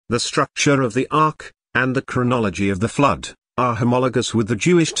the structure of the ark, and the chronology of the flood, are homologous with the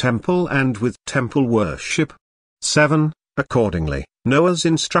Jewish temple and with temple worship. 7. Accordingly, Noah's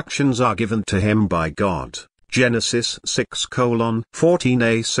instructions are given to him by God. Genesis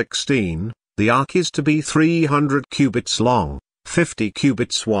 6:14a-16, the ark is to be 300 cubits long, 50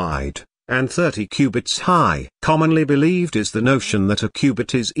 cubits wide, and 30 cubits high. Commonly believed is the notion that a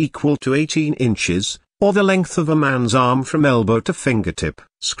cubit is equal to 18 inches, or the length of a man's arm from elbow to fingertip.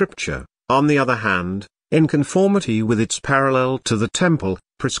 Scripture, on the other hand, in conformity with its parallel to the temple,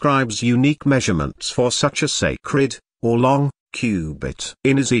 prescribes unique measurements for such a sacred, or long, cubit.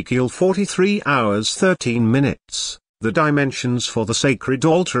 In Ezekiel 43 hours 13 minutes, the dimensions for the sacred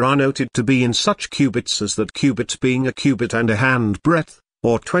altar are noted to be in such cubits as that cubit being a cubit and a hand breadth,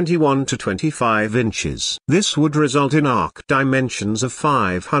 or 21 to 25 inches. This would result in ark dimensions of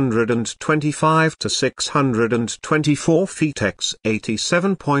 525 to 624 feet x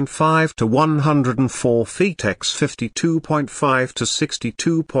 87.5 to 104 feet x 52.5 to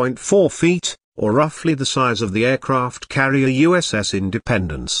 62.4 feet, or roughly the size of the aircraft carrier USS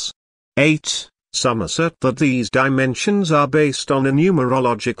Independence. 8. Some assert that these dimensions are based on a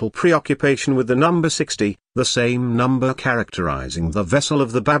numerological preoccupation with the number 60, the same number characterizing the vessel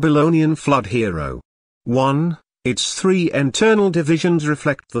of the Babylonian flood hero. 1. Its three internal divisions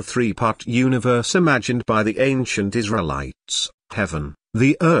reflect the three-part universe imagined by the ancient Israelites: heaven,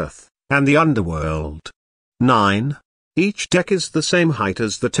 the earth, and the underworld. 9. Each deck is the same height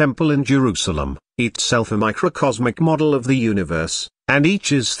as the temple in Jerusalem, itself a microcosmic model of the universe, and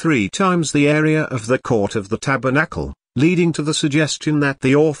each is 3 times the area of the court of the tabernacle, leading to the suggestion that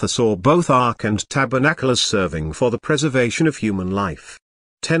the author saw both ark and tabernacle as serving for the preservation of human life.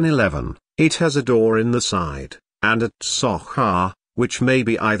 10-11. It has a door in the side, and a tsochar, which may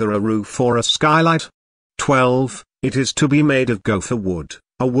be either a roof or a skylight. 12. It is to be made of gopher wood,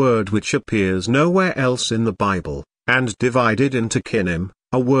 a word which appears nowhere else in the Bible, and divided into kinim,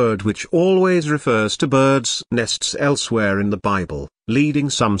 a word which always refers to birds' nests elsewhere in the Bible, leading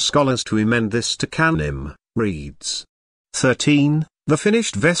some scholars to amend this to kanim, reeds. 13. The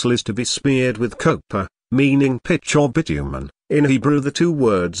finished vessel is to be smeared with copper, meaning pitch or bitumen. In Hebrew the two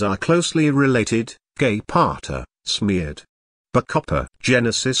words are closely related, gepata, smeared. Copper.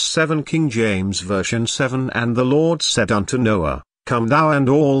 Genesis 7 King James Version 7. And the Lord said unto Noah, Come thou and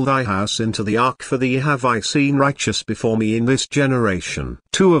all thy house into the ark, for thee have I seen righteous before me in this generation.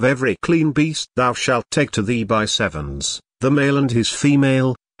 2. Of every clean beast thou shalt take to thee by sevens, the male and his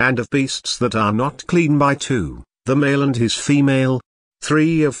female, and of beasts that are not clean by 2, the male and his female.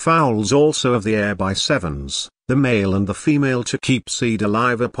 3. Of fowls also of the air by sevens, the male and the female, to keep seed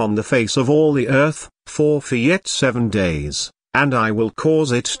alive upon the face of all the earth, 4. For yet 7 days. And I will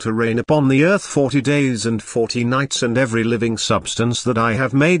cause it to rain upon the earth 40 days and 40 nights, and every living substance that I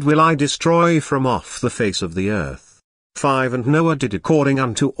have made will I destroy from off the face of the earth. 5. And Noah did according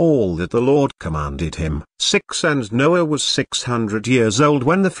unto all that the Lord commanded him. 6. And Noah was 600 years old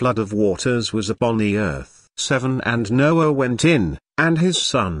when the flood of waters was upon the earth. 7. And Noah went in, and his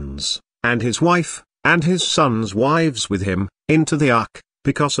sons, and his wife, and his sons' wives with him, into the ark,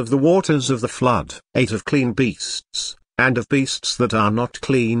 because of the waters of the flood. 8. Of clean beasts, and of beasts that are not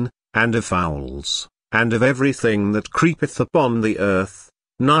clean, and of fowls, and of everything that creepeth upon the earth.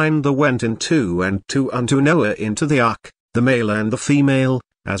 9. There went in 2 and 2 unto Noah into the ark, the male and the female,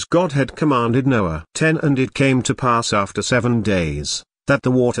 as God had commanded Noah. 10. And it came to pass after 7 days, that the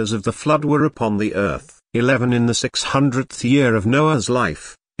waters of the flood were upon the earth. 11. In the 600th year of Noah's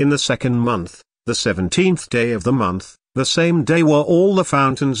life, in the 2nd month, the 17th day of the month, the same day were all the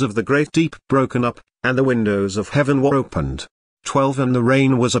fountains of the great deep broken up, and the windows of heaven were opened. 12. And the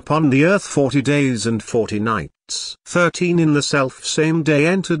rain was upon the earth 40 days and 40 nights. 13. In the selfsame day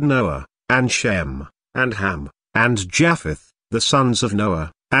entered Noah, and Shem, and Ham, and Japheth, the sons of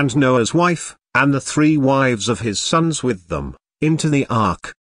Noah, and Noah's wife, and the 3 wives of his sons with them, into the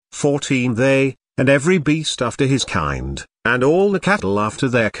ark. 14. They, and every beast after his kind, and all the cattle after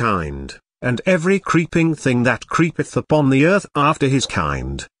their kind, and every creeping thing that creepeth upon the earth after his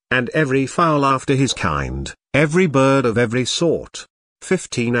kind, and every fowl after his kind, every bird of every sort.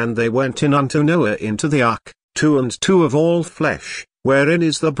 15. And they went in unto Noah into the ark, 2 and 2 of all flesh, wherein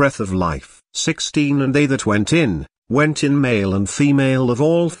is the breath of life. 16. And they that went in male and female of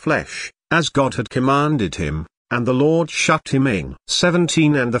all flesh, as God had commanded him, and the Lord shut him in.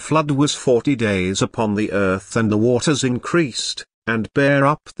 17. And the flood was 40 days upon the earth, and the waters increased, and bare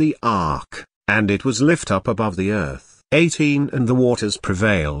up the ark, and it was lift up above the earth. 18. And the waters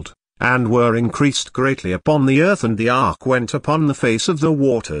prevailed, and were increased greatly upon the earth, and the ark went upon the face of the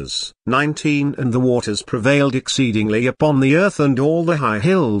waters. 19 And the waters prevailed exceedingly upon the earth, and all the high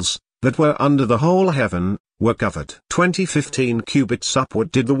hills, that were under the whole heaven, were covered. 20 15 cubits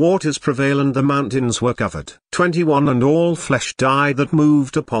upward did the waters prevail, and the mountains were covered. 21 And all flesh died that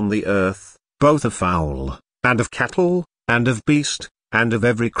moved upon the earth, both of fowl, and of cattle, and of beast, and of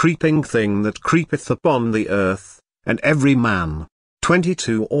every creeping thing that creepeth upon the earth, and every man.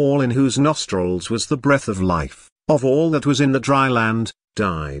 22 All in whose nostrils was the breath of life, of all that was in the dry land,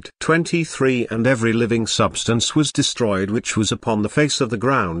 died. 23 And every living substance was destroyed which was upon the face of the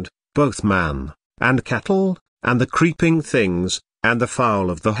ground, both man, and cattle, and the creeping things, and the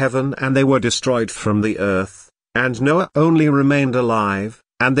fowl of the heaven, and they were destroyed from the earth. And Noah only remained alive,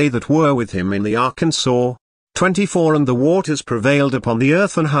 and they that were with him in the ark, and saw. 24 And the waters prevailed upon the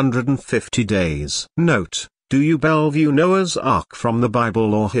earth 150 days. Note: do you Bellevue Noah's Ark from the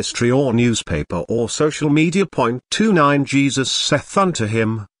Bible or history or newspaper or social media? Point 29 Jesus saith unto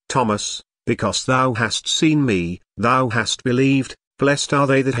him, Thomas, because thou hast seen me, thou hast believed. Blessed are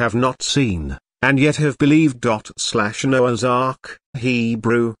they that have not seen, and yet have believed. Noah's Ark,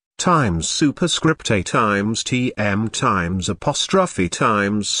 Hebrew, times superscript A times TM times apostrophe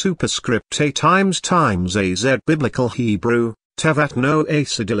times superscript A times AZ. Biblical Hebrew, Tevat Noah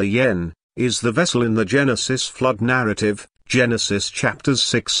Asidiliyen, is the vessel in the Genesis flood narrative, Genesis chapters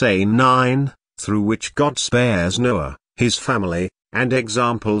 6-9, through which God spares Noah, his family, and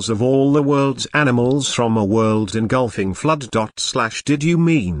examples of all the world's animals from a world-engulfing flood. Did you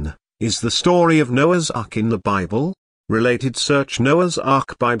mean, is the story of Noah's Ark in the Bible? Related search Noah's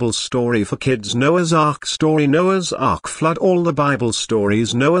Ark Bible story for kids. Noah's Ark story, Noah's Ark flood. All the Bible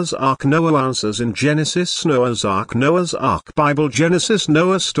stories. Noah's Ark, Noah answers in Genesis. Noah's Ark Bible. Genesis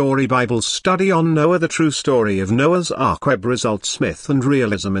Noah story Bible study on Noah, the true story of Noah's Ark. Web results, myth and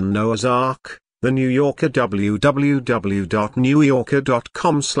realism in Noah's Ark. The New Yorker,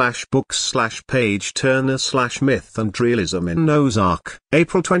 www.newyorker.com/books/page-turner/myth and realism in Noah's Ark.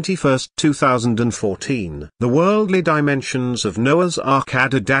 April 21, 2014. The worldly dimensions of Noah's Ark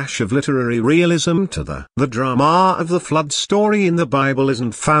add a dash of literary realism to the drama of the flood story in the Bible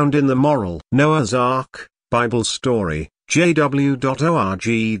isn't found in the moral. Noah's Ark Bible story. jw.org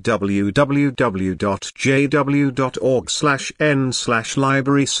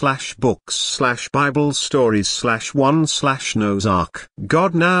www.jw.org/n/library/books/Bible stories/1/Noah's Ark.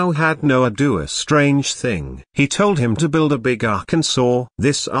 God now had Noah do a strange thing. He told him to build a big ark, and saw.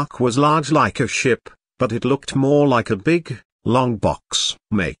 This ark was large like a ship, but it looked more like a big, long box.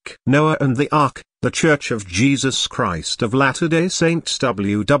 Make Noah and the Ark, the Church of Jesus Christ of Latter-day Saints.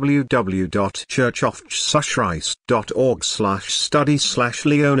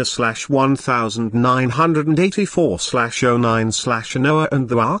 and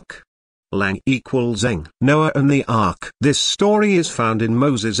the Ark. Lang equals eng. Noah and the Ark. This story is found in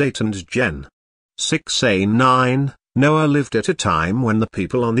Moses 8 and Gen. 6-9. Noah lived at a time when the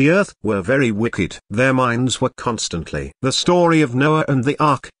people on the earth were very wicked. Their minds were constantly. The story of Noah and the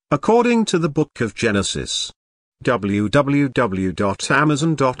Ark, according to the book of Genesis.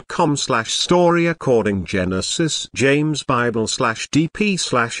 www.amazon.com/story according Genesis James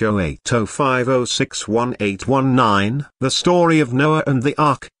Bible/DP/0805061819. The story of Noah and the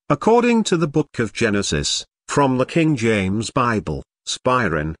Ark, according to the book of Genesis, from the King James Bible,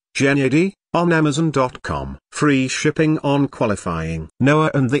 Spyrin, Jenny on Amazon.com. Free shipping on qualifying.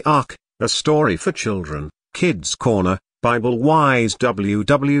 Noah and the Ark, a story for children. Kids Corner, BibleWise.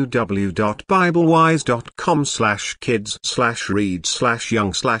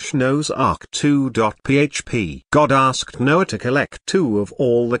 www.biblewise.com/kids/read/young/Noah's Ark 2.php. God asked Noah to collect 2 of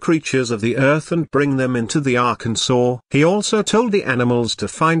all the creatures of the earth and bring them into the ark, and saw. He also told the animals to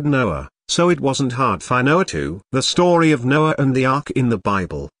find Noah, so it wasn't hard for Noah to. The story of Noah and the Ark in the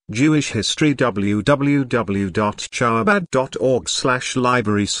Bible. Jewish history.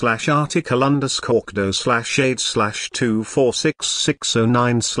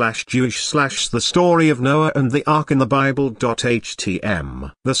 story of Noah and the Ark in the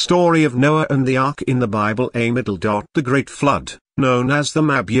Bible.htm. The story of Noah and the Ark in the Bible. A middle. The Great Flood, known as the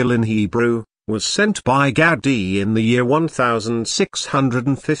Mabul in Hebrew, was sent by Gad in the year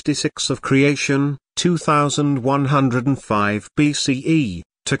 1656 of creation, 2105 BCE,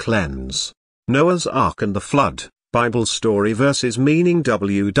 to cleanse. Noah's Ark and the Flood, Bible story verses meaning.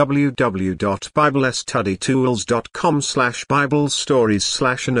 www.biblestudytools.com/bible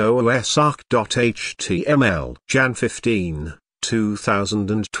stories/noahsark.html. Jan 15,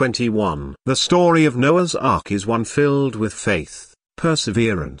 2021. The story of Noah's Ark is one filled with faith,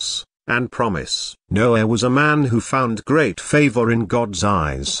 perseverance, and promise. Noah was a man who found great favor in God's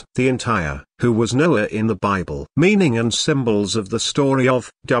eyes. The entire "Who was Noah in the Bible" meaning and symbols of the story of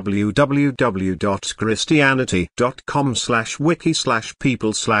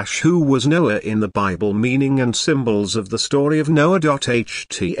www.christianity.com/wiki/people/who was Noah in the Bible meaning and symbols of the story of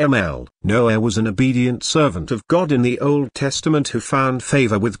Noah.html. Noah was an obedient servant of God in the Old Testament who found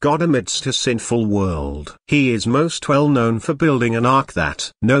favor with God amidst a sinful world. He is most well known for building an ark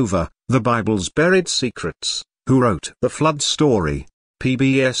that Noah, the Bible's buried secrets, who wrote the flood story.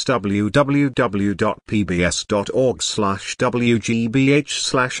 PBS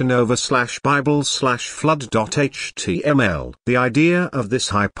www.pbs.org/wgbh/nova/bible/flood.html. The idea of this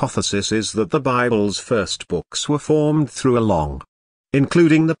hypothesis is that the Bible's first books were formed through a long,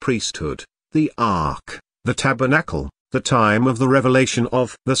 including the priesthood, the ark, the tabernacle, the time of the revelation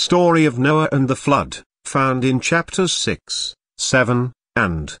of the story of Noah and the flood, found in chapters 6, 7,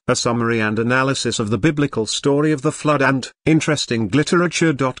 and a summary and analysis of the biblical story of the flood and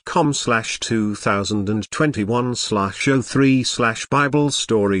interestingliterature.com/2021/03/Bible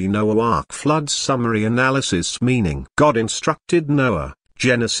story Noah Ark flood summary analysis meaning God instructed Noah,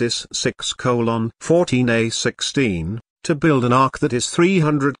 Genesis 6:14a-16, to build an ark that is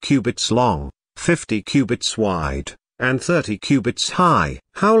 300 cubits long, 50 cubits wide, and 30 cubits high.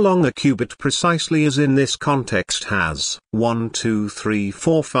 How long a cubit precisely is in this context has 1 2 3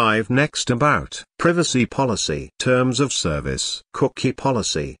 4 5 next about privacy policy, terms of service, cookie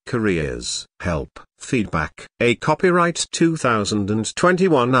policy, careers, help, feedback. A copyright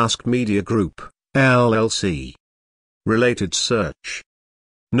 2021 Ask Media Group, LLC. Related search.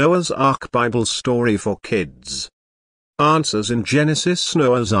 Noah's Ark Bible story for kids. Answers in Genesis.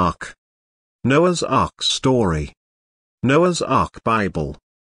 Noah's Ark. Noah's Ark story. Noah's Ark Bible.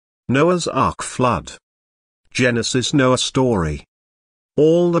 Noah's Ark flood. Genesis Noah story.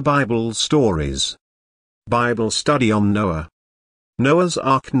 All the Bible stories. Bible study on Noah. Noah's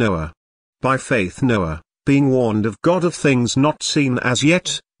Ark Noah. By faith Noah, being warned of God of things not seen as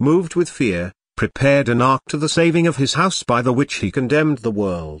yet, moved with fear, prepared an ark to the saving of his house by the which he condemned the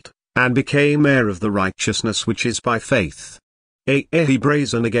world, and became heir of the righteousness which is by faith.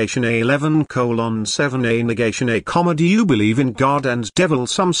 Hebrews negation 11:7 negation do you believe in God and devil?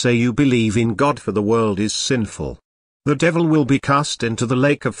 Some say you believe in God for the world is sinful. The devil will be cast into the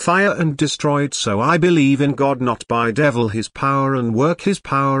lake of fire and destroyed. So I believe in God not by devil his power and work.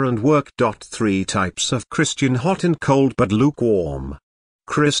 3 types of Christian hot and cold but lukewarm.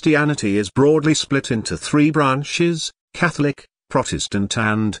 Christianity is broadly split into 3 branches, Catholic, Protestant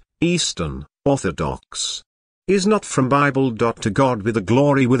and Eastern Orthodox. Is not from Bible. To God be the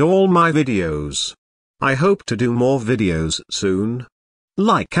glory with all my videos. I hope to do more videos soon.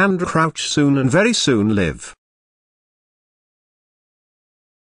 Like and crouch soon and very soon live.